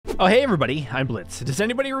Oh, hey everybody, I'm Blitz. Does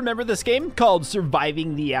anybody remember this game called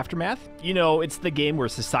Surviving the Aftermath? You know, it's the game where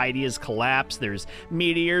society has collapsed, there's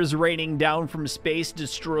meteors raining down from space,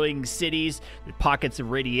 destroying cities, there's pockets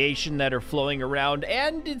of radiation that are flowing around,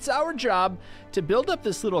 and it's our job to build up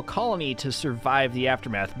this little colony to survive the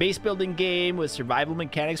aftermath. Base building game with survival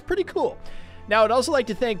mechanics, pretty cool. Now, I'd also like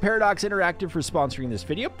to thank Paradox Interactive for sponsoring this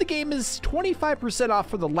video. The game is 25% off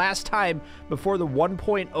for the last time before the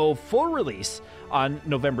 1.0 full release on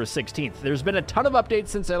November 16th. There's been a ton of updates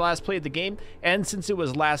since I last played the game, and since it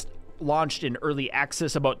was last launched in early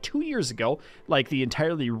access about 2 years ago, like the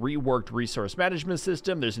entirely reworked resource management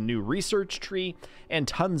system, there's a new research tree, and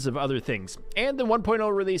tons of other things. And the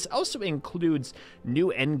 1.0 release also includes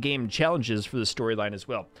new endgame challenges for the storyline as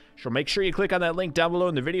well. So make sure you click on that link down below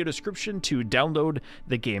in the video description to download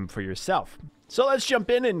the game for yourself. So let's jump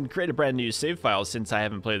in and create a brand new save file since I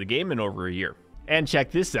haven't played the game in over a year. And check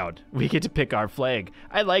this out, we get to pick our flag.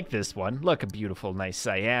 I like this one. Look, a beautiful, nice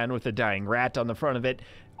cyan with a dying rat on the front of it.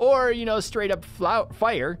 Or, you know, straight up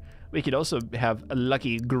fire. We could also have a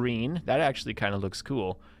lucky green. That actually kind of looks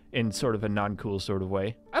cool in sort of a non-cool sort of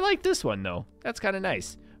way. I like this one, though. That's kind of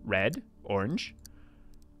nice. Red, orange.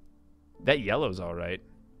 That yellow's all right.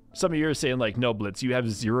 Some of you are saying, like, no, Blitz, you have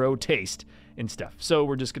zero taste in stuff. So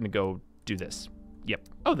we're just going to go do this. Yep.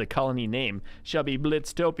 Oh, the colony name shall be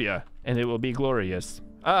Blitztopia, and it will be glorious.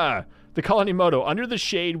 Ah, the colony motto, under the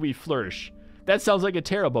shade we flourish. That sounds like a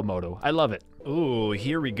terrible motto. I love it. Ooh,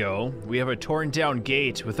 here we go. We have a torn down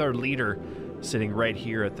gate with our leader sitting right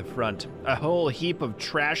here at the front. A whole heap of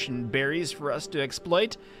trash and berries for us to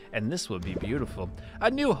exploit, and this will be beautiful.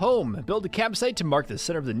 A new home. Build a campsite to mark the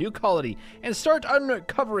center of the new colony and start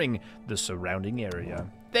uncovering the surrounding area.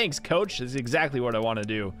 Thanks, coach. This is exactly what I want to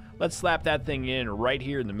do. Let's slap that thing in right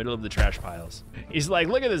here in the middle of the trash piles. He's like,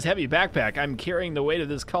 look at this heavy backpack. I'm carrying the weight of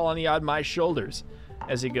this colony on my shoulders.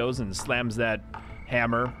 As he goes and slams that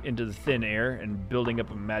hammer into the thin air and building up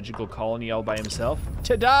a magical colony all by himself.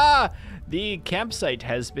 Ta-da! The campsite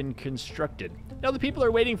has been constructed. Now the people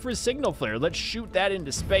are waiting for a signal flare. Let's shoot that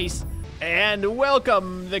into space. And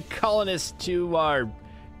welcome the colonists to our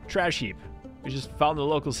trash heap. We just found the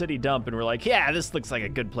local city dump and we're like, yeah, this looks like a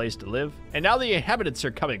good place to live. And now the inhabitants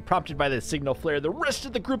are coming. Prompted by the signal flare, the rest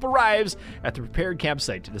of the group arrives at the prepared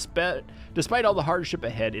campsite. Despite all the hardship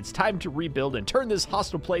ahead, it's time to rebuild and turn this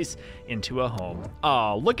hostile place into a home.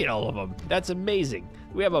 Oh, look at all of them. That's amazing.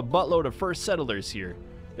 We have a buttload of first settlers here.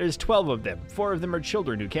 There's 12 of them. 4 of them are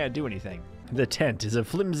children who can't do anything. The tent is a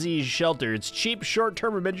flimsy shelter. It's cheap,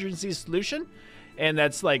 short-term emergency solution. And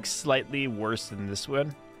that's like slightly worse than this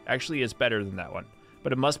one. Actually, it's better than that one,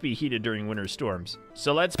 but it must be heated during winter storms.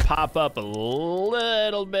 So let's pop up a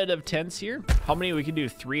little bit of tents here. How many? We can do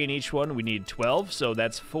 3 in each one. We need 12, so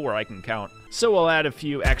that's 4 I can count. So we'll add a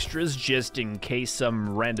few extras just in case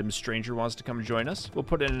some random stranger wants to come join us. We'll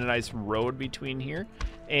put in a nice road between here,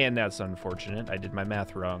 and that's unfortunate. I did my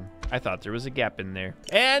math wrong. I thought there was a gap in there.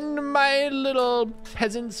 And my little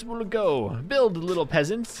peasants will go. Build, little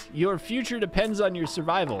peasants. Your future depends on your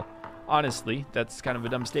survival. Honestly, that's kind of a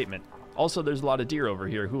dumb statement. Also, there's a lot of deer over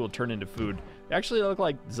here who will turn into food. They actually look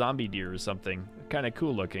like zombie deer or something. Kind of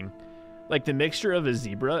cool looking. Like the mixture of a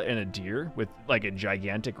zebra and a deer with like a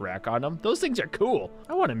gigantic rack on them. Those things are cool.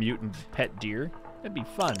 I want a mutant pet deer. That'd be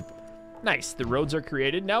fun. Nice, the roads are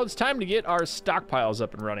created. Now it's time to get our stockpiles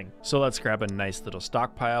up and running. So let's grab a nice little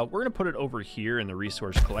stockpile. We're gonna put it over here in the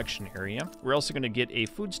resource collection area. We're also gonna get a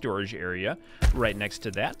food storage area right next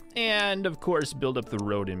to that. And of course, build up the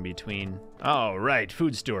road in between. All right,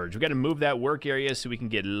 food storage. We gotta move that work area so we can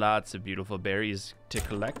get lots of beautiful berries to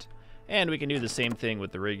collect. And we can do the same thing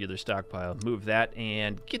with the regular stockpile. Move that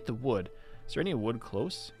and get the wood. Is there any wood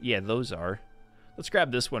close? Yeah, those are. Let's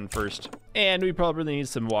grab this one first. And we probably need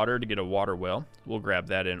some water to get a water well. We'll grab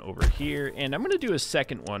that in over here. And I'm gonna do a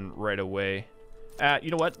second one right away.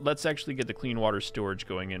 You know what? Let's actually get the clean water storage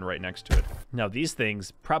going in right next to it. Now these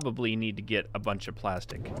things probably need to get a bunch of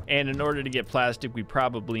plastic. And in order to get plastic, we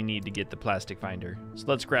probably need to get the plastic finder. So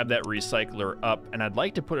let's grab that recycler up. And I'd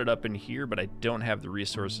like to put it up in here, but I don't have the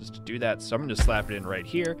resources to do that. So I'm gonna slap it in right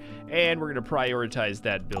here. And we're gonna prioritize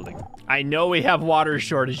that building. I know we have water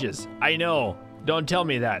shortages. I know. Don't tell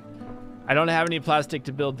me that. I don't have any plastic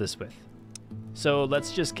to build this with. So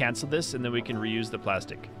let's just cancel this and then we can reuse the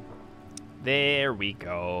plastic. There we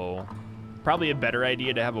go. Probably a better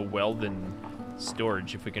idea to have a well than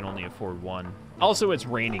storage if we can only afford one. Also, it's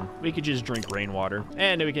raining. We could just drink rainwater.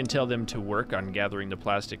 And we can tell them to work on gathering the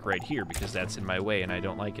plastic right here because that's in my way and I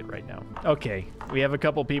don't like it right now. Okay, we have a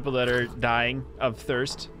couple people that are dying of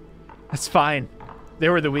thirst. That's fine. They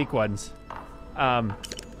were the weak ones.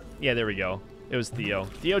 Yeah, there we go. It was Theo.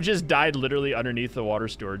 Theo just died literally underneath the water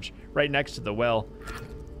storage, right next to the well.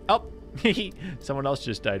 Oh, someone else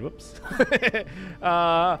just died. Whoops.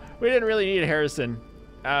 We didn't really need Harrison.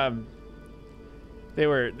 They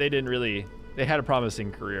had a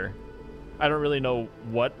promising career. I don't really know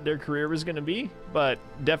what their career was going to be, but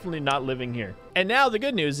definitely not living here. And now the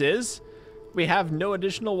good news is we have no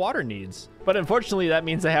additional water needs. But unfortunately, that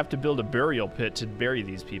means I have to build a burial pit to bury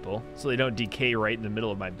these people so they don't decay right in the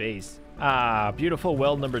middle of my base. Ah, beautiful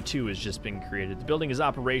well number 2 has just been created. The building is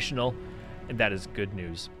operational, and that is good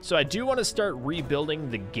news. So I do want to start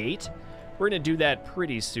rebuilding the gate. We're going to do that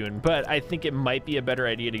pretty soon, but I think it might be a better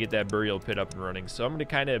idea to get that burial pit up and running. So I'm going to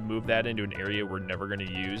kind of move that into an area we're never going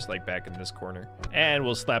to use, like back in this corner. And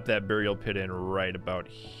we'll slap that burial pit in right about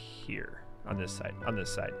here. On this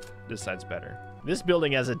side. This side's better. This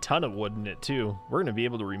building has a ton of wood in it too. We're going to be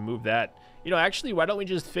able to remove that. You know, actually, why don't we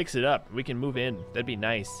just fix it up? We can move in. That'd be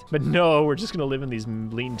nice. But no, we're just going to live in these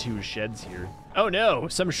lean-to sheds here. Oh no,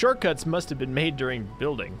 some shortcuts must have been made during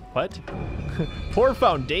building. What? Poor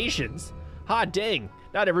foundations. Ha dang.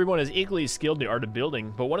 Not everyone is equally skilled in the art of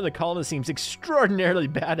building, but one of the colonists seems extraordinarily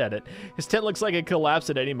bad at it. His tent looks like it collapsed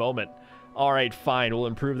at any moment. All right, fine. We'll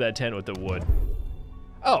improve that tent with the wood.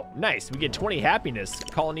 Oh, nice. We get 20 happiness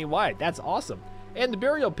colony-wide. That's awesome. And the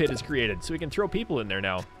burial pit is created, so we can throw people in there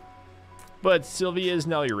now. But Sylvia is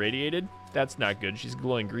now irradiated. That's not good. She's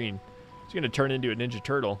glowing green. She's going to turn into a Ninja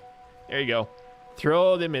Turtle. There you go.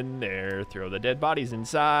 Throw them in there. Throw the dead bodies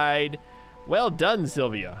inside. Well done,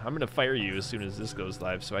 Sylvia. I'm going to fire you as soon as this goes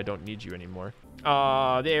live, so I don't need you anymore.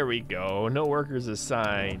 Aw, there we go. No workers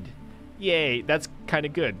assigned. Yay, that's kind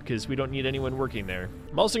of good, because we don't need anyone working there.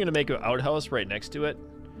 I'm also going to make an outhouse right next to it,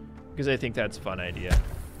 because I think that's a fun idea.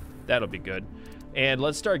 That'll be good. And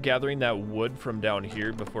let's start gathering that wood from down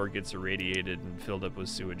here before it gets irradiated and filled up with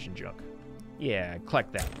sewage and junk. Yeah,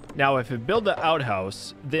 collect that. Now, if we build the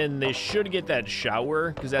outhouse, then they should get that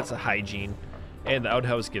shower, because that's a hygiene, and the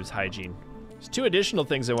outhouse gives hygiene. There's 2 additional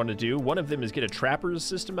things I want to do. One of them is get a trapper's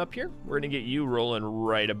system up here. We're going to get you rolling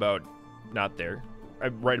right about, not there,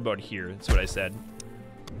 right about here. That's what I said.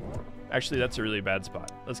 Actually, that's a really bad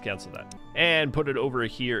spot. Let's cancel that. And put it over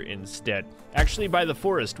here instead. Actually, by the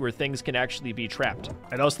forest where things can actually be trapped.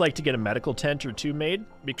 I'd also like to get a medical tent or 2 made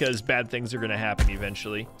because bad things are going to happen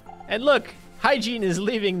eventually. And look, hygiene is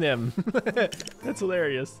leaving them. That's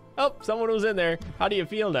hilarious. Oh, someone was in there. How do you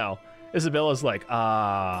feel now? Isabella's like,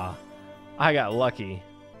 I got lucky.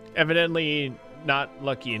 Evidently not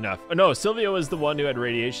lucky enough. Oh, no, Sylvia was the one who had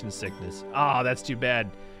radiation sickness. Ah, that's too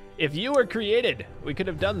bad. If you were created, we could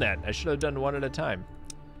have done that. I should have done one at a time.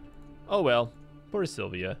 Oh well, poor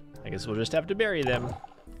Sylvia. I guess we'll just have to bury them.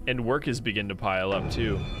 And work is beginning to pile up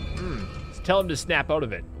too. Tell him to snap out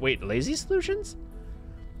of it. Wait, lazy solutions?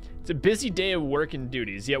 It's a busy day of work and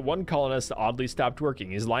duties, yet one colonist oddly stopped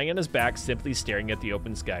working. He's lying on his back, simply staring at the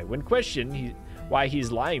open sky. When questioned why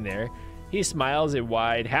he's lying there, he smiles a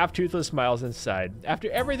wide, half-toothless smiles inside.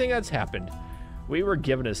 After everything that's happened, we were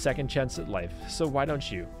given a second chance at life, so why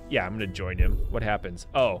don't you? Yeah, I'm gonna join him. What happens?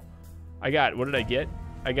 Oh, what did I get?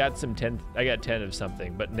 I got 10 of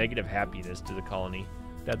something, but negative happiness to the colony.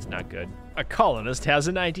 That's not good. A colonist has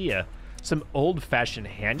an idea. Some old-fashioned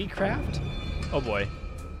handicraft? Oh boy.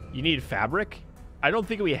 You need fabric? I don't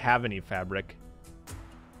think we have any fabric.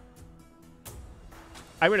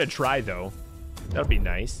 I'm gonna try though. That'll be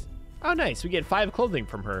nice. Oh nice, we get 5 clothing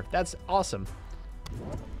from her. That's awesome.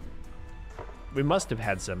 We must have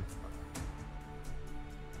had some.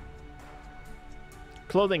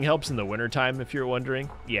 Clothing helps in the wintertime, if you're wondering.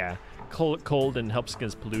 Yeah, cold and helps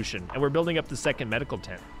against pollution. And we're building up the second medical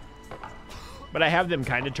tent. But I have them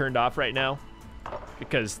kind of turned off right now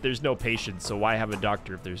because there's no patients, so why have a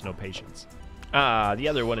doctor if there's no patients? The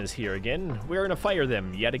other one is here again. We're gonna fire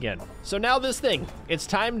them yet again. So now this thing, it's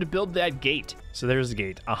time to build that gate. So there's the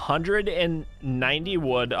gate, 190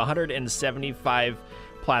 wood, 175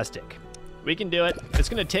 plastic. We can do it. It's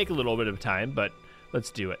gonna take a little bit of time, but let's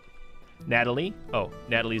do it. Natalie, oh,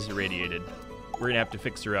 Natalie's irradiated. We're gonna have to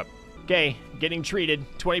fix her up. Okay, getting treated,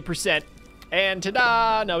 20%. And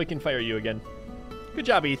ta-da, now we can fire you again. Good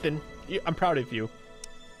job, Ethan. I'm proud of you.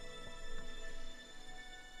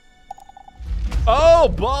 Oh,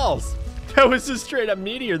 balls! That was a straight up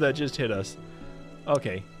meteor that just hit us.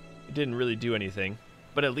 Okay, it didn't really do anything,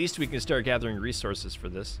 but at least we can start gathering resources for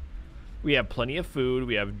this. We have plenty of food,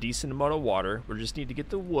 we have a decent amount of water. We just need to get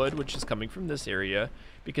the wood, which is coming from this area,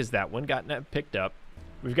 because that one got picked up.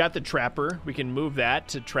 We've got the trapper. We can move that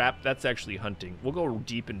to trap. That's actually hunting. We'll go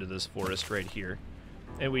deep into this forest right here.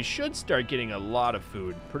 And we should start getting a lot of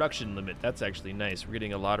food. Production limit, that's actually nice. We're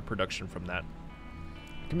getting a lot of production from that.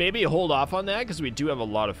 Can maybe hold off on that because we do have a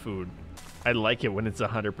lot of food. I like it when it's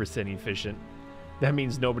 100% efficient. That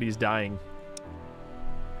means nobody's dying.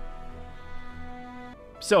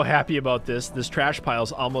 So happy about this. This trash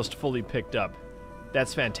pile's almost fully picked up.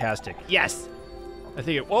 That's fantastic. Yes! I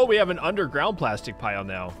think oh, we have an underground plastic pile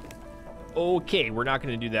now. Okay, we're not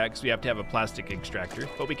going to do that because we have to have a plastic extractor.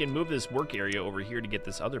 But we can move this work area over here to get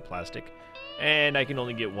this other plastic. And I can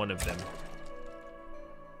only get one of them.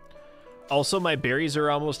 Also, my berries are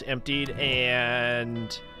almost emptied,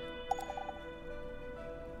 and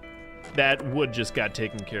that wood just got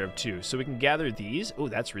taken care of too. So we can gather these. Oh,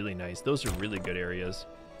 that's really nice. Those are really good areas.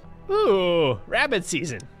 Ooh, rabbit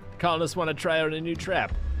season. Colonists want to try out a new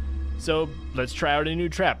trap. So let's try out a new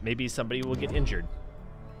trap. Maybe somebody will get injured.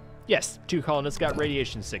 Yes, 2 colonists got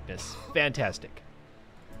radiation sickness. Fantastic.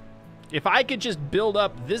 If I could just build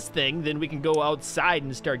up this thing, then we can go outside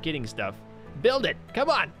and start getting stuff. Build it. Come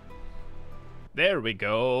on. There we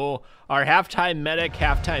go. Our halftime medic,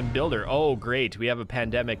 halftime builder. Oh, great. We have a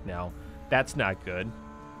pandemic now. That's not good.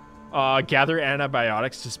 Gather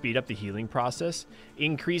antibiotics to speed up the healing process.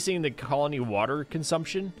 Increasing the colony water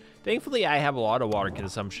consumption. Thankfully, I have a lot of water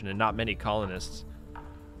consumption and not many colonists.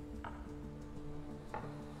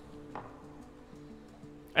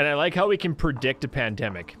 And I like how we can predict a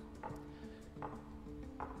pandemic.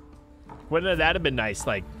 Wouldn't that have been nice,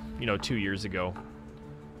 like, 2 years ago?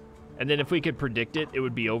 And then if we could predict it, it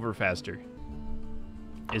would be over faster.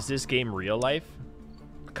 Is this game real life?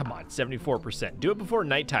 Come on, 74%. Do it before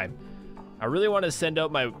nighttime. I really want to send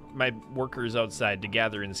out my workers outside to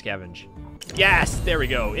gather and scavenge. Yes, there we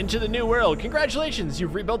go. Into the new world. Congratulations,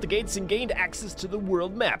 you've rebuilt the gates and gained access to the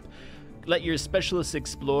world map. Let your specialists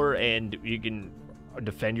explore and you can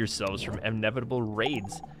defend yourselves from inevitable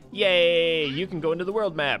raids. Yay, you can go into the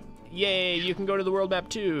world map. Yay, you can go to the world map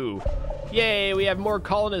too. Yay, we have more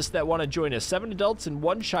colonists that want to join us. 7 adults and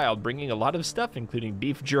 1 child, bringing a lot of stuff, including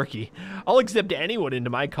beef jerky. I'll accept anyone into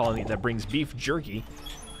my colony that brings beef jerky.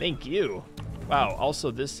 Thank you. Wow,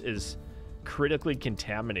 also this is critically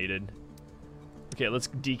contaminated. Okay, let's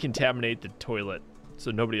decontaminate the toilet so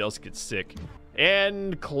nobody else gets sick.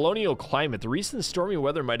 And colonial climate. The recent stormy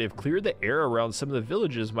weather might have cleared the air around some of the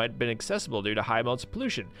villages might have been accessible due to high amounts of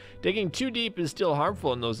pollution. Digging too deep is still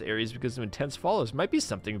harmful in those areas because of intense fallows. Might be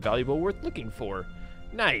something valuable worth looking for.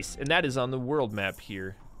 Nice, and that is on the world map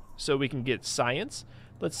here. So we can get science.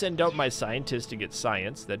 Let's send out my scientist to get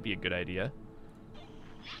science. That'd be a good idea.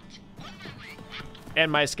 And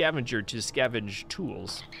my scavenger to scavenge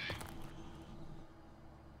tools.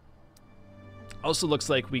 Also looks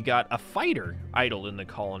like we got a fighter idle in the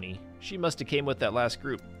colony. She must have came with that last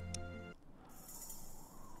group.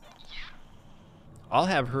 I'll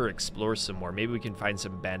have her explore some more. Maybe we can find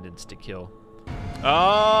some bandits to kill.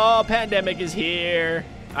 Oh, pandemic is here.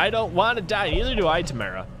 I don't want to die. Neither do I,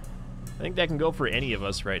 Tamara. I think that can go for any of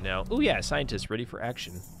us right now. Oh yeah, scientist ready for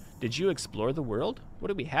action. Did you explore the world? What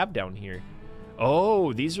do we have down here?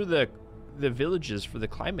 Oh, these are the villages for the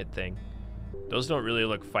climate thing. Those don't really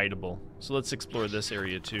look fightable. So let's explore this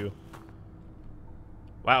area too.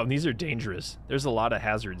 Wow, these are dangerous. There's a lot of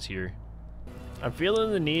hazards here. I'm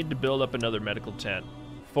feeling the need to build up another medical tent.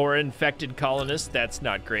 4 infected colonists, that's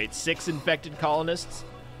not great. 6 infected colonists.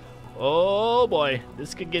 Oh boy,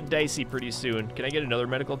 this could get dicey pretty soon. Can I get another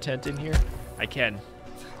medical tent in here? I can.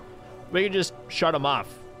 We can just shut them off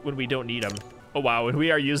when we don't need them. Oh wow, and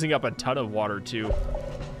we are using up a ton of water too.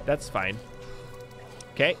 That's fine.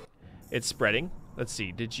 Okay. It's spreading. Let's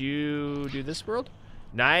see. Did you do this world?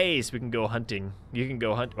 Nice. We can go hunting. You can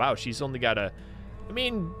go hunt. Wow, she's only got a... I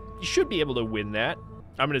mean, you should be able to win that.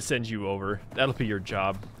 I'm going to send you over. That'll be your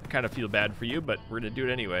job. I kind of feel bad for you, but we're going to do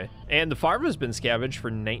it anyway. And the farm has been scavenged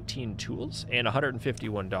for 19 tools and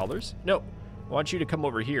 $151. No, I want you to come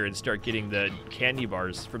over here and start getting the candy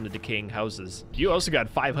bars from the decaying houses. You also got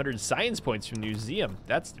 500 science points from the museum.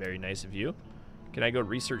 That's very nice of you. Can I go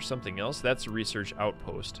research something else? That's a research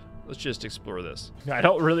outpost. Let's just explore this. I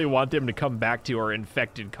don't really want them to come back to our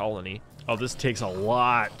infected colony. Oh, this takes a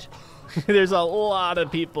lot. There's a lot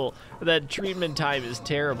of people. That treatment time is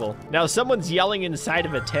terrible. Now someone's yelling inside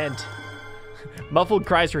of a tent. Muffled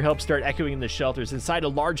cries for help start echoing in the shelters. Inside, a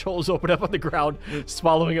large hole is opened up on the ground,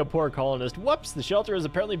 swallowing a poor colonist. Whoops, the shelter is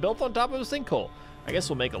apparently built on top of a sinkhole. I guess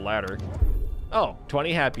we'll make a ladder. Oh,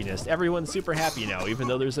 20 happiness. Everyone's super happy now, even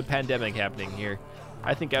though there's a pandemic happening here.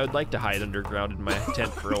 I think I would like to hide underground in my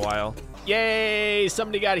tent for a while. Yay!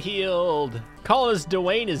 Somebody got healed! Colonist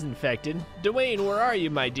Dwayne is infected. Dwayne, where are you,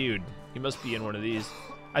 my dude? He must be in one of these.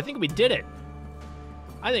 I think we did it.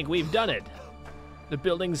 I think we've done it. The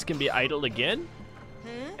buildings can be idle again.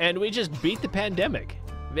 And we just beat the pandemic.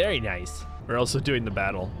 Very nice. We're also doing the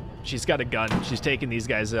battle. She's got a gun. She's taking these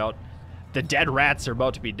guys out. The dead rats are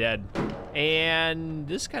about to be dead. And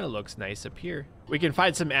this kind of looks nice up here. We can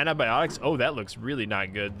find some antibiotics. Oh, that looks really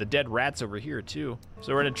not good. The dead rat's over here too.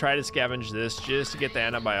 So we're gonna try to scavenge this just to get the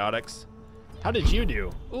antibiotics. How did you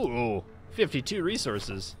do? Ooh, 52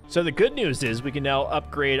 resources. So the good news is we can now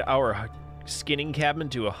upgrade our skinning cabin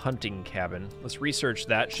to a hunting cabin. Let's research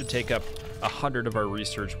that. Should take up 100 of our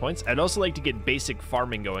research points. I'd also like to get basic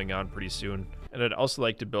farming going on pretty soon. And I'd also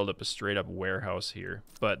like to build up a straight up warehouse here,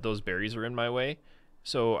 but those berries are in my way.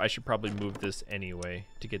 So I should probably move this anyway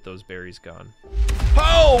to get those berries gone.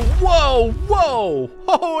 Oh, whoa, whoa.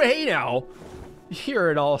 Oh, hey now. You're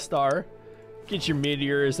an all-star. Get your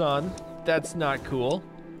meteors on. That's not cool.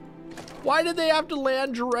 Why did they have to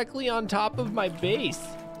land directly on top of my base?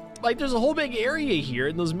 Like, there's a whole big area here,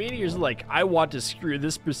 and those meteors are like, I want to screw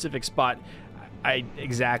this specific spot.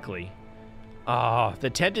 Exactly.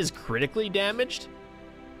 The tent is critically damaged?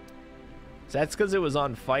 That's because it was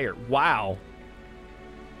on fire. Wow.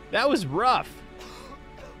 That was rough.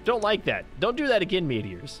 Don't like that. Don't do that again,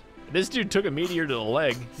 meteors. This dude took a meteor to the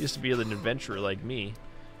leg. He used to be an adventurer like me.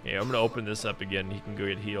 Yeah, I'm gonna open this up again. He can go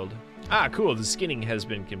get healed. Ah, cool, the skinning has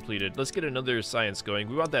been completed. Let's get another science going.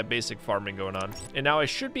 We want that basic farming going on. And now I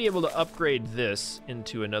should be able to upgrade this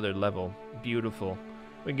into another level. Beautiful.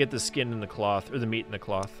 We can get the skin in the cloth, or the meat in the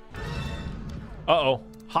cloth. Uh-oh,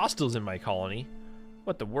 hostiles in my colony.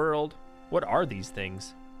 What the world? What are these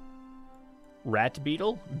things? Rat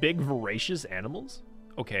beetle? Big voracious animals?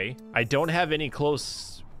 Okay, I don't have any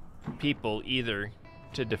close people either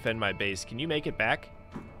to defend my base. Can you make it back?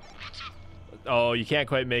 Oh, you can't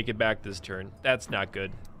quite make it back this turn. That's not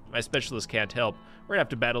good. My specialist can't help. We're gonna have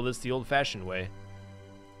to battle this the old-fashioned way.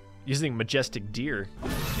 Using majestic deer.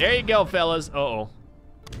 There you go, fellas. Uh-oh.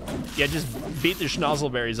 Yeah, just beat the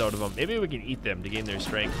schnozzleberries out of them. Maybe we can eat them to gain their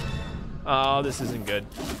strength. Oh, this isn't good.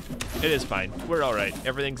 It is fine. We're all right.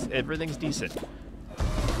 Everything's decent.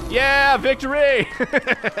 Yeah, victory!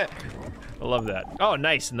 I love that. Oh,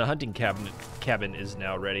 nice. And the hunting cabin is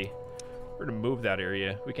now ready. We're gonna move that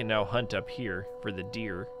area. We can now hunt up here for the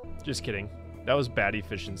deer. Just kidding. That was bad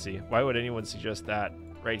efficiency. Why would anyone suggest that?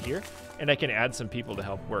 Right here? And I can add some people to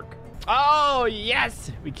help work. Oh,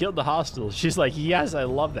 yes! We killed the hostiles. She's like, yes, I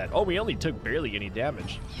love that. Oh, we only took barely any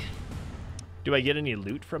damage. Do I get any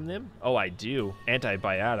loot from them? Oh, I do.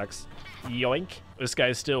 Antibiotics. Yoink. This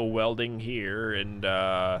guy's still welding here and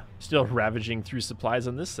still ravaging through supplies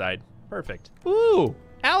on this side. Perfect. Ooh,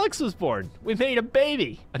 Alex was born. We made a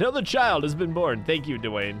baby. Another child has been born. Thank you,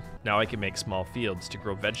 Dwayne. Now I can make small fields to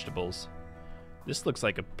grow vegetables. This looks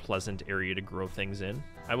like a pleasant area to grow things in.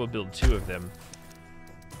 I will build 2 of them.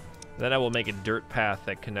 Then I will make a dirt path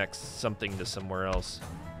that connects something to somewhere else.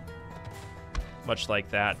 Much like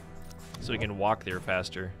that, so we can walk there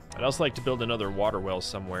faster. I'd also like to build another water well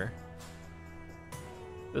somewhere.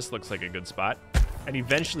 This looks like a good spot. And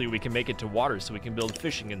eventually we can make it to water so we can build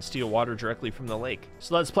fishing and steal water directly from the lake.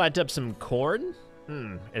 So let's plant up some corn.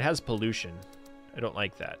 It has pollution. I don't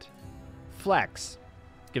like that. Flax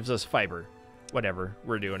gives us fiber. Whatever,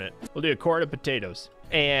 we're doing it. We'll do a corn and potatoes.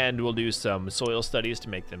 And we'll do some soil studies to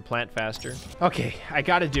make them plant faster. Okay, I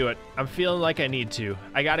gotta do it. I'm feeling like I need to.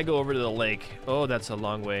 I gotta go over to the lake. Oh, that's a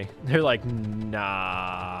long way. They're like,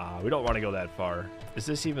 nah, we don't want to go that far. Is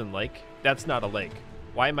this even lake? That's not a lake.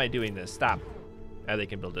 Why am I doing this? Stop. Ah, they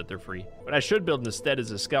can build it, they're free. What I should build instead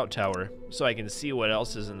is a scout tower so I can see what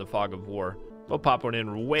else is in the fog of war. We'll pop one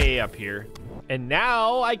in way up here. And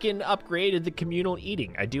now I can upgrade the communal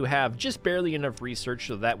eating. I do have just barely enough research,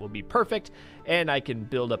 so that will be perfect. And I can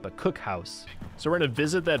build up a cookhouse. So we're gonna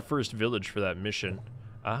visit that first village for that mission.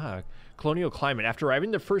 Ah, colonial climate. After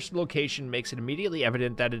arriving, the first location makes it immediately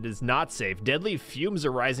evident that it is not safe. Deadly fumes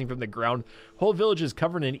are rising from the ground. Whole village is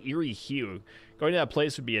covered in eerie hue. Going to that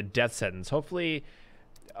place would be a death sentence. Hopefully,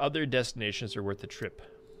 other destinations are worth the trip.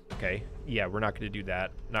 Okay, yeah, we're not going to do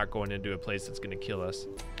that. Not going into a place that's going to kill us.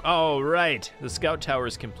 All right, the scout tower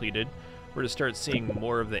is completed. We're going to start seeing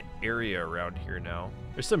more of the area around here now.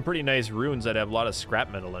 There's some pretty nice ruins that have a lot of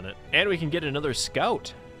scrap metal in it. And we can get another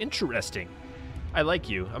scout. Interesting. I like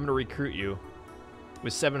you. I'm going to recruit you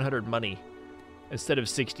with 700 money instead of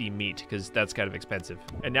 60 meat, because that's kind of expensive.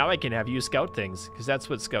 And now I can have you scout things, because that's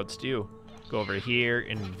what scouts do. Go over here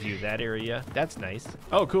and view that area. That's nice.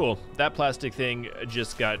 Oh, cool. That plastic thing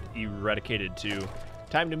just got eradicated too.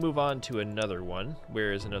 Time to move on to another one.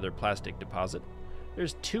 Where is another plastic deposit?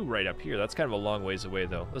 There's 2 right up here. That's kind of a long ways away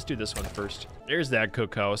though. Let's do this one first. There's that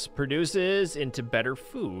cookhouse. Produces into better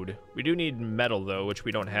food. We do need metal though, which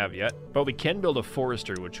we don't have yet. But we can build a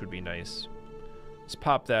forester, which would be nice. Let's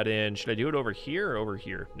pop that in. Should I do it over here or over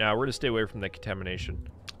here? Now we're gonna stay away from the contamination.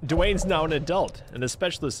 Dwayne's now an adult and a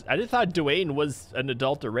specialist. I thought Dwayne was an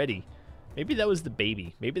adult already. Maybe that was the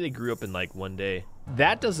baby. Maybe they grew up in like one day.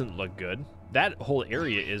 That doesn't look good. That whole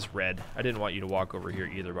area is red. I didn't want you to walk over here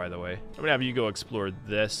either, by the way. I'm gonna have you go explore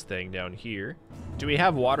this thing down here. Do we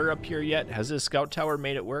have water up here yet? Has this scout tower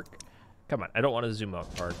made it work? Come on, I don't want to zoom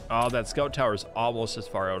out far. Oh, that scout tower is almost as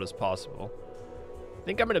far out as possible. I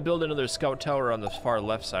think I'm gonna build another scout tower on the far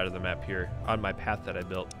left side of the map here, on my path that I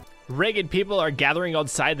built. Ragged people are gathering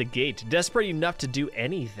outside the gate, desperate enough to do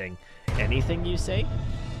anything. Anything, you say?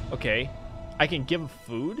 Okay, I can give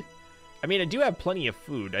food? I mean, I do have plenty of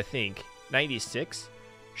food, I think. 96?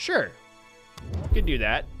 Sure, we can do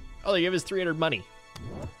that. All they give is 300 money.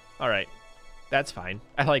 All right, that's fine.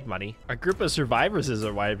 I like money. A group of survivors has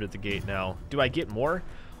arrived at the gate now. Do I get more?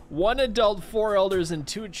 1 adult, 4 elders, and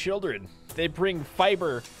 2 children. They bring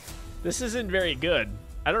fiber. This isn't very good.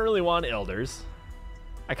 I don't really want elders.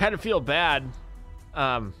 I kind of feel bad.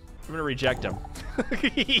 I'm gonna reject them.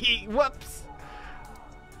 Whoops.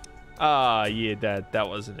 Yeah, that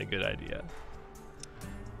wasn't a good idea.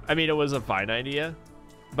 I mean, it was a fine idea,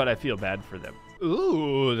 but I feel bad for them.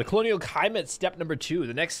 Ooh, the colonial climate, step number 2.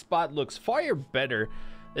 The next spot looks far better.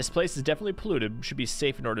 This place is definitely polluted. Should be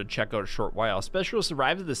safe in order to check out a short while. Specialist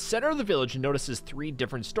arrives at the center of the village and notices 3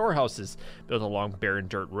 different storehouses built along barren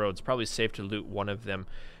dirt roads. Probably safe to loot one of them.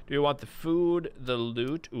 Do we want the food, the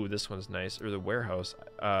loot? Ooh, this one's nice. Or the warehouse.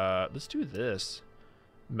 Let's do this.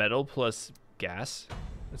 Metal plus gas.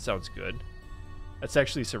 That sounds good. That's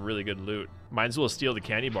actually some really good loot. Might as well steal the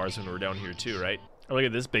candy bars when we're down here too, right? Oh, look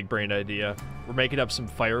at this big brain idea. We're making up some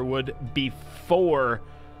firewood before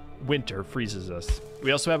winter freezes us.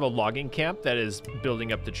 We also have a logging camp that is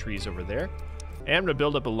building up the trees over there. And I'm gonna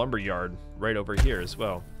build up a lumber yard right over here as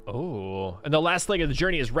well. Oh, and the last leg of the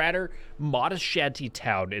journey is rather modest shanty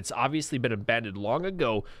town. It's obviously been abandoned long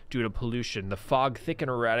ago due to pollution. The fog thick and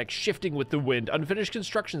erratic, shifting with the wind. Unfinished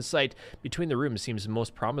construction site between the rooms seems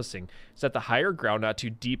most promising. It's at the higher ground, not too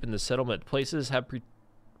deep in the settlement. Places have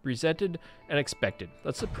presented and expected.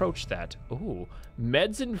 Let's approach that. Oh,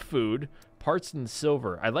 meds and food, parts and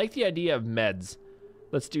silver. I like the idea of meds.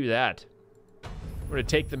 Let's do that. We're gonna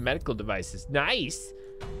take the medical devices. Nice.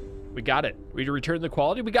 We got it. We return the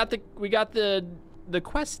quality. We got the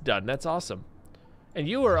quest done. That's awesome. And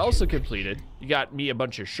you are also completed. You got me a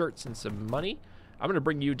bunch of shirts and some money. I'm gonna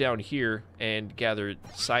bring you down here and gather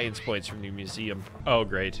science points from the museum. Oh,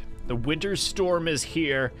 great. The winter storm is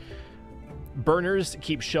here. Burners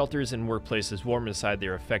keep shelters and workplaces warm inside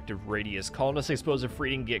their effective radius. Colonists exposed to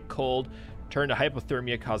freezing get cold, turn to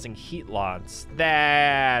hypothermia, causing heat loss.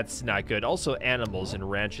 That's not good. Also, animals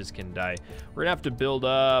and ranches can die. We're gonna have to build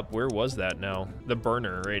up, where was that now? The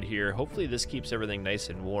burner right here. Hopefully this keeps everything nice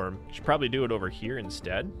and warm. Should probably do it over here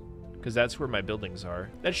instead, because that's where my buildings are.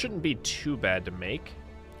 That shouldn't be too bad to make.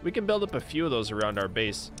 We can build up a few of those around our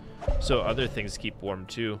base, so other things keep warm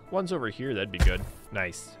too. One's over here, that'd be good.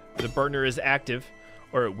 Nice. The burner is active,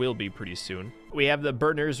 or it will be pretty soon. We have the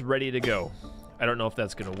burners ready to go. I don't know if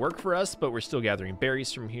that's gonna work for us, but we're still gathering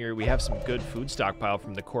berries from here. We have some good food stockpile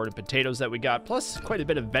from the corn and potatoes that we got, plus quite a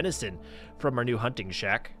bit of venison from our new hunting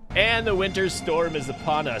shack. And the winter storm is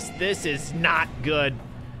upon us. This is not good.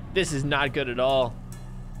 This is not good at all.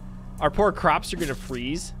 Our poor crops are gonna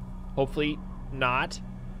freeze. Hopefully not.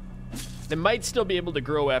 They might still be able to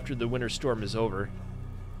grow after the winter storm is over.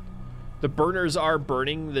 The burners are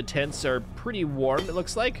burning. The tents are pretty warm, it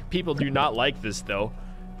looks like. People do not like this though.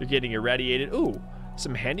 They're getting irradiated. Ooh,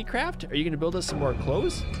 some handicraft? Are you gonna build us some more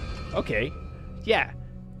clothes? Okay, yeah.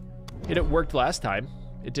 It worked last time.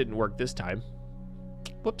 It didn't work this time.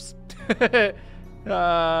 Whoops. Yeah,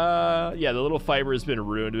 the little fiber has been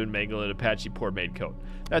ruined and mangled in Apache poor made coat.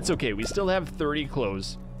 That's okay, we still have 30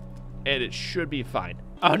 clothes and it should be fine.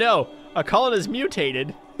 Oh no, a colonist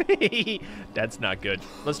mutated. That's not good.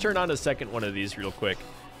 Let's turn on a second one of these real quick.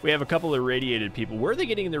 We have a couple of irradiated people. Where are they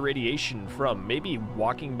getting the radiation from? Maybe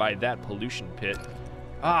walking by that pollution pit.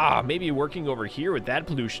 Ah, maybe working over here with that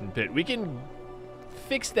pollution pit. We can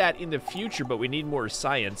fix that in the future, but we need more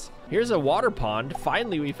science. Here's a water pond.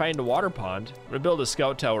 Finally, we find a water pond. I'm gonna build a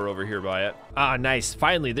scout tower over here by it. Ah, nice.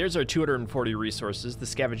 Finally, there's our 240 resources. The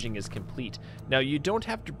scavenging is complete. Now, you don't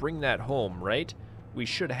have to bring that home, right? We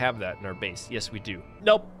should have that in our base. Yes, we do.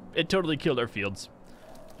 Nope, it totally killed our fields.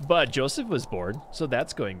 But Joseph was born, so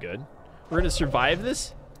that's going good. We're gonna survive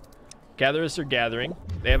this. Gatherers are gathering.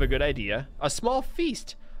 They have a good idea. A small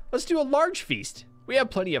feast. Let's do a large feast. We have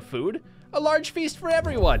plenty of food. A large feast for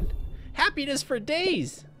everyone. Happiness for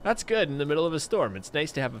days. That's good in the middle of a storm. It's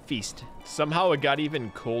nice to have a feast. Somehow it got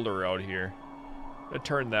even colder out here. I'm gonna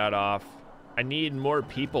turn that off. I need more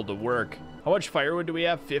people to work. How much firewood do we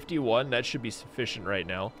have? 51. That should be sufficient right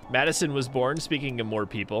now. Madison was born, speaking of more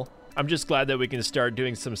people. I'm just glad that we can start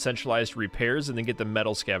doing some centralized repairs and then get the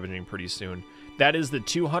metal scavenging pretty soon. That is the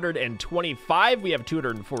 225. We have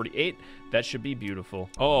 248. That should be beautiful.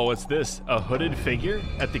 Oh, what's this? A hooded figure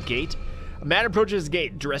at the gate? A man approaches the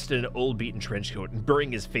gate dressed in an old beaten trench coat and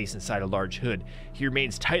burying his face inside a large hood. He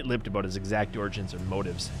remains tight-lipped about his exact origins or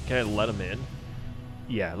motives. Can I let him in?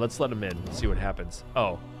 Yeah, let's let him in. See what happens.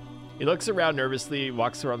 Oh. He looks around nervously,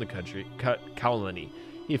 walks around the country, colony.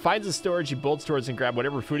 He finds a storage, he bolts towards and grabs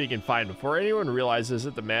whatever food he can find. Before anyone realizes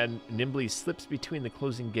it, the man nimbly slips between the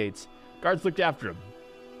closing gates. Guards looked after him.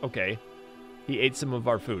 Okay. He ate some of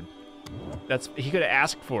our food. He could have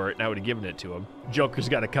asked for it and I would have given it to him. Joker's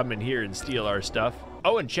got to come in here and steal our stuff.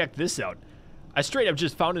 Oh, and check this out. I straight up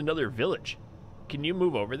just found another village. Can you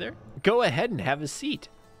move over there? Go ahead and have a seat.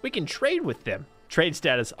 We can trade with them. Trade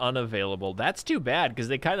status unavailable. That's too bad because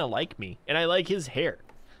they kind of like me and I like his hair.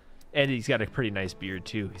 And he's got a pretty nice beard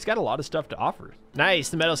too. He's got a lot of stuff to offer. Nice,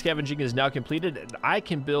 the metal scavenging is now completed and I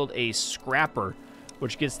can build a scrapper,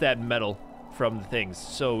 which gets that metal from the things.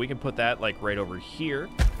 So we can put that like right over here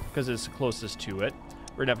because it's closest to it.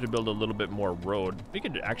 We're gonna have to build a little bit more road. We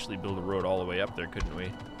could actually build a road all the way up there, couldn't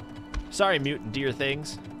we? Sorry, mutant deer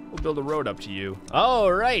things. We'll build a road up to you.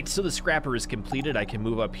 All right, so the scrapper is completed. I can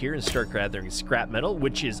move up here and start gathering scrap metal,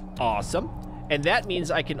 which is awesome. And that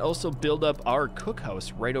means I can also build up our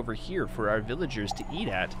cookhouse right over here for our villagers to eat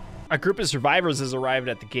at. A group of survivors has arrived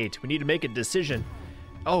at the gate. We need to make a decision.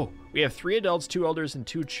 Oh, we have 3 adults, 2 elders, and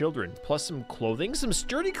 2 children, plus some clothing, some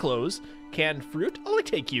sturdy clothes, canned fruit. I'll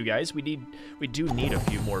take you guys. We do need a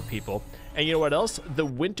few more people. And you know what else? The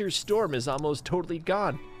winter storm is almost totally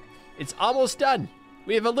gone. It's almost done.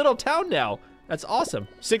 We have a little town now. That's awesome.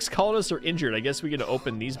 6 colonists are injured. I guess we're gonna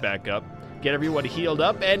open these back up, get everyone healed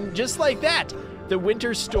up, and just like that, the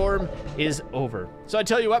winter storm is over. So I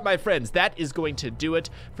tell you what, my friends, that is going to do it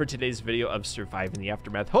for today's video of Surviving the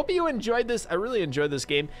Aftermath. Hope you enjoyed this. I really enjoyed this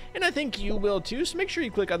game, and I think you will too. So make sure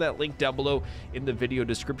you click on that link down below in the video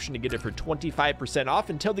description to get it for 25% off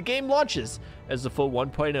until the game launches as the full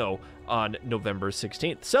 1.0 on November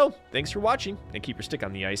 16th. So thanks for watching, and keep your stick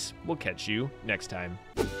on the ice. We'll catch you next time.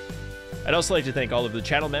 I'd also like to thank all of the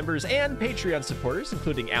channel members and Patreon supporters,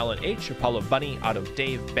 including Alan H., Apollo Bunny, Otto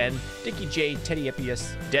Dave, Ben, Dickie J, Teddy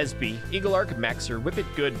Epius, Desby, Eagle Arc, Maxer, Whippet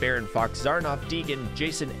Good, Baron Fox, Zarnoff, Deegan,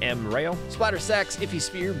 Jason M. Rayo, Splatter Sacks, Iffy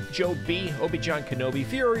Sphere, Joe B, Obi-John Kenobi,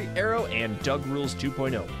 Fury Arrow, and Doug Rules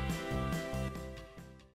 2.0.